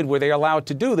they did, were they allowed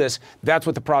to do this? That's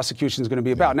what the prosecution is going to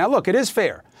be about. Now, look, it is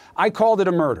fair. I called it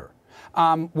a murder.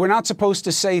 We're not supposed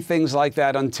to say things like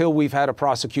that until we've had a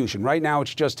prosecution. Right now,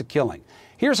 it's just a killing.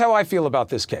 Here's how I feel about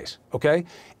this case, okay?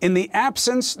 In the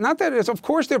absence, not that it's, of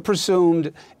course, they're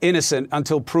presumed innocent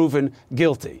until proven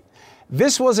guilty.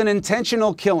 This was an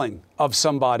intentional killing of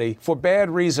somebody for bad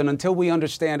reason until we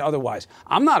understand otherwise.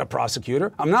 I'm not a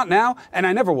prosecutor. I'm not now, and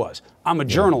I never was. I'm a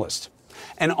journalist.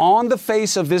 And on the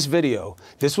face of this video,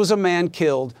 this was a man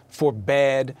killed for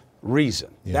bad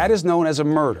reason. That is known as a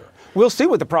murder. We'll see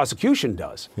what the prosecution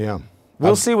does. Yeah.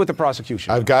 We'll see what the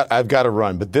prosecution does. I've got to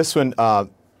run. But this one,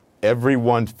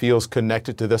 everyone feels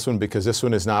connected to this one because this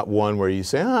one is not one where you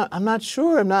say, I'm not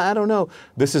sure, I don't know.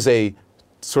 This is a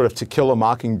sort of To Kill a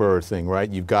Mockingbird thing, right?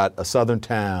 You've got a southern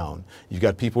town, you've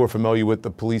got people who are familiar with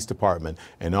the police department,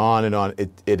 and on and on.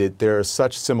 There are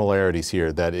such similarities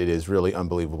here that it is really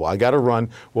unbelievable. I got to run.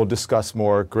 We'll discuss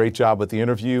more. Great job with the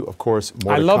interview. Of course,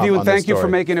 more I to love come you and on this thank you for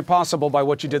story. making it possible by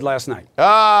what you did last night.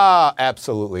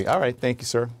 Absolutely. All right. Thank you,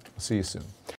 sir. I'll see you soon.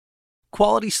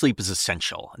 Quality sleep is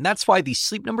essential, and that's why the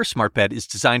Sleep Number Smart Bed is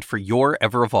designed for your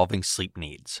ever-evolving sleep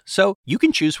needs. So you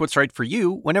can choose what's right for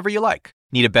you whenever you like.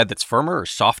 Need a bed that's firmer or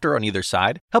softer on either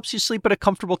side? Helps you sleep at a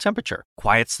comfortable temperature.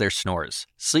 Quiets their snores.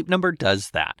 Sleep Number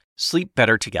does that. Sleep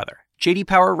better together. J.D.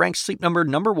 Power ranks Sleep Number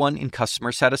 #1 in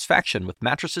customer satisfaction with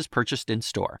mattresses purchased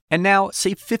in-store. And now,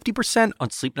 save 50%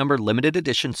 on Sleep Number limited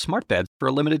edition smart beds for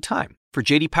a limited time. For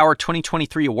J.D. Power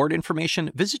 2023 award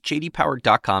information, visit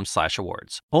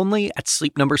jdpower.com/awards. Only at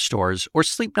Sleep Number stores or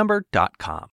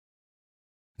sleepnumber.com.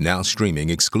 Now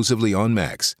streaming exclusively on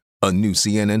Max, a new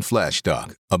CNN flash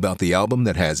doc about the album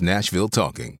that has Nashville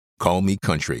talking, Call Me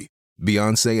Country.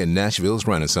 Beyoncé and Nashville's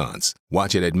Renaissance.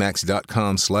 Watch it at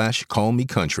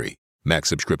max.com/callmecountry. Max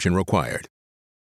subscription required.